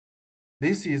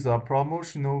This is a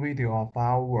promotional video of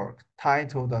our work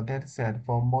titled "The Dataset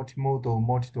for Multi-modal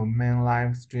Multi-domain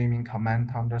Live Streaming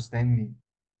Command Understanding."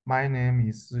 My name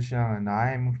is Zixiang and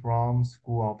I am from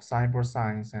School of Cyber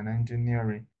Science and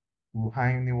Engineering,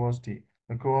 Wuhan University.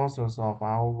 The co-authors of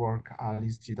our work are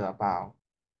listed above.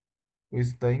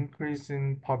 With the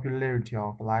increasing popularity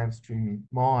of live streaming,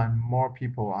 more and more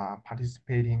people are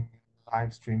participating in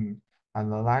live streaming, and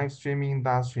the live streaming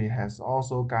industry has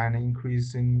also gained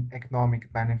increasing economic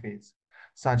benefits,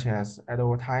 such as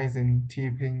advertising,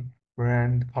 tipping,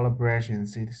 brand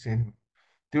collaborations, etc.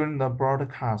 During the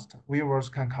broadcast, viewers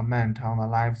can comment on the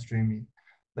live streaming.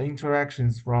 The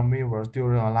interactions from viewers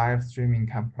during a live streaming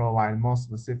can provide more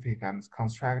specific and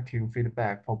constructive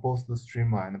feedback for both the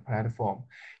streamer and the platform.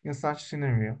 In such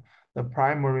scenario, the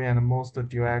primary and most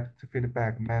direct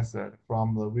feedback method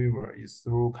from the viewer is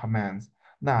through commands.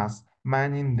 Thus,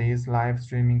 mining these live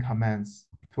streaming commands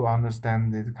to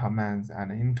understand these commands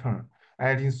and in turn,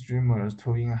 adding streamers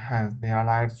to enhance their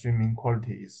live streaming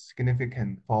quality is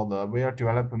significant for the well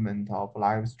development of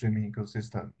live streaming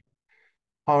ecosystem.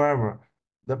 However,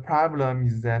 the problem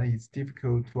is that it's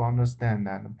difficult to understand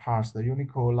and parse the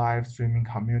unique live streaming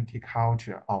community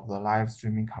culture of the live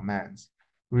streaming commands.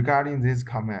 Regarding these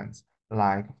commands,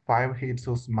 like 5 hits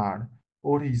so smart,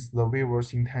 what is the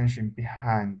viewer's intention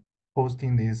behind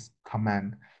posting this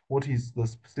command? What is the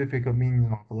specific meaning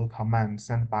of the command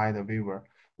sent by the viewer?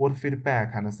 What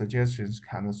feedback and suggestions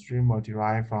can the streamer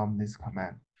derive from this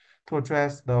command? To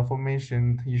address the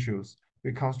aforementioned issues,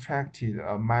 we constructed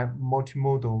a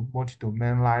multi-modal,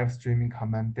 multi-domain live streaming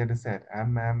command dataset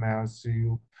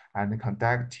MMLSCU and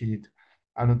conducted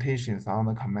annotations on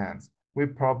the commands. We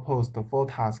proposed 4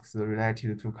 tasks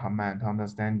related to command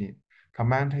understanding: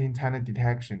 command intent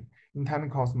detection,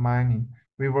 intent cost mining,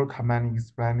 viewer command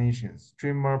explanations,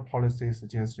 streamer policy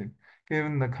suggestion.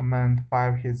 Given the command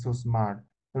 5 hits so smart,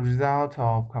 the result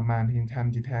of command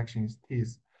intent detection is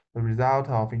this. The result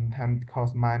of intent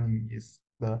cost mining is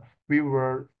the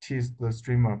viewer teased the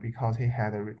streamer because he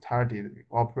had a retarded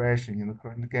operation in the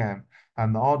current game,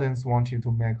 and the audience wanted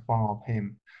to make fun of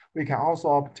him. We can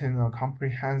also obtain a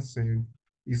comprehensive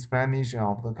explanation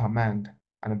of the command,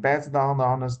 and based on the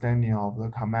understanding of the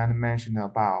command mentioned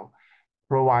above,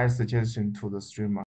 provide suggestion to the streamer.